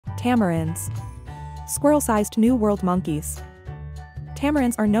Tamarins. Squirrel-sized New World monkeys.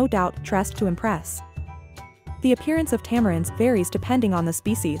 Tamarins are no doubt dressed to impress. The appearance of tamarins varies depending on the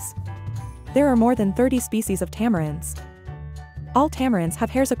species. There are more than 30 species of tamarins. All tamarins have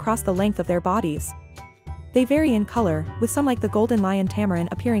hairs across the length of their bodies. They vary in color, with some like the golden lion tamarin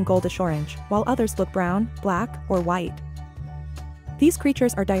appearing goldish-orange, while others look brown, black, or white. These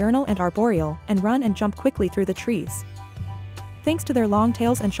creatures are diurnal and arboreal, and run and jump quickly through the trees. Thanks to their long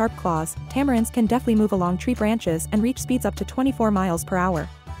tails and sharp claws, tamarins can deftly move along tree branches and reach speeds up to 24 miles per hour.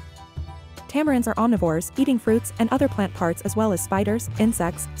 Tamarins are omnivores, eating fruits and other plant parts as well as spiders,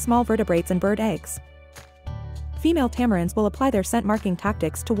 insects, small vertebrates and bird eggs. Female tamarins will apply their scent marking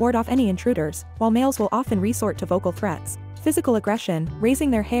tactics to ward off any intruders, while males will often resort to vocal threats, physical aggression, raising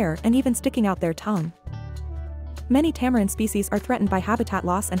their hair and even sticking out their tongue. Many tamarin species are threatened by habitat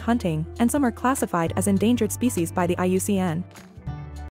loss and hunting, and some are classified as endangered species by the IUCN.